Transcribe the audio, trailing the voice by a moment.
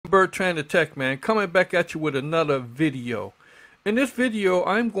Bertrand the Tech Man, coming back at you with another video. In this video,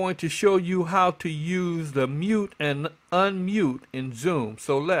 I'm going to show you how to use the mute and unmute in Zoom.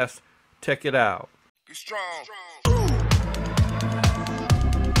 So let's check it out. Be strong.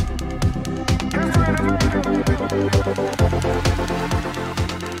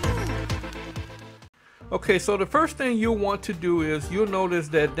 Okay, so the first thing you'll want to do is you'll notice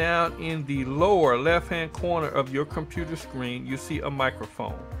that down in the lower left-hand corner of your computer screen, you see a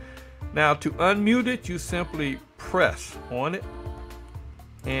microphone. Now to unmute it, you simply press on it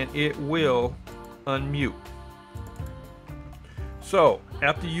and it will unmute. So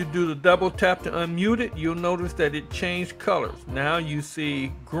after you do the double tap to unmute it, you'll notice that it changed colors. Now you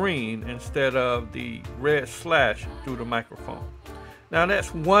see green instead of the red slash through the microphone. Now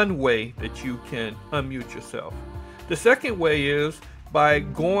that's one way that you can unmute yourself. The second way is by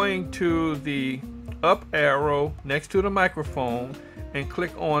going to the up arrow next to the microphone and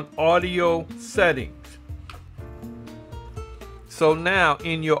click on audio settings. So now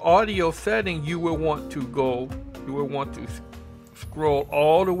in your audio setting, you will want to scroll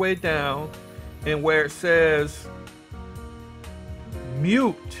all the way down, and where it says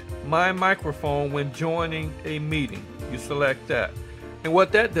mute my microphone when joining a meeting, you select that. And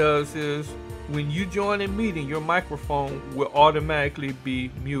what that does is when you join a meeting, your microphone will automatically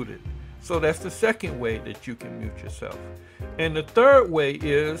be muted. So that's the second way that you can mute yourself. And the third way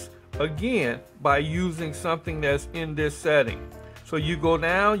is, again, by using something that's in this setting. So you go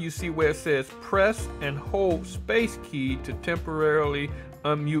down, you see where it says press and hold space key to temporarily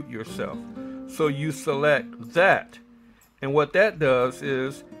unmute yourself. So you select that. And what that does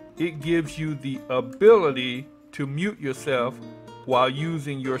is it gives you the ability to mute yourself while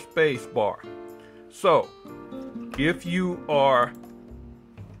using your space bar. So if you are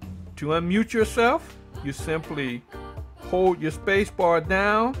to unmute yourself, you simply hold your space bar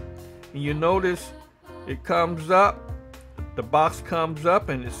down and you notice it comes up, the box comes up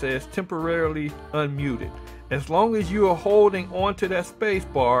and it says temporarily unmuted. As long as you are holding onto that space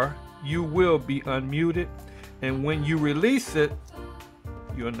bar, you will be unmuted, and when you release it,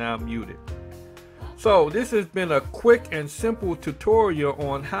 you're now muted. So this has been a quick and simple tutorial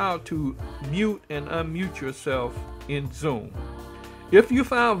on how to mute and unmute yourself in Zoom. If you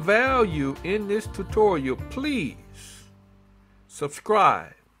found value in this tutorial, please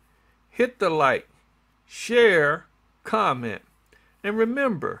subscribe, hit the like, share, comment, and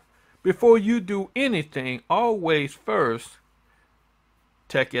remember, before you do anything, always first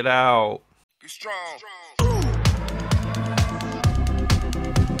check it out. Be strong.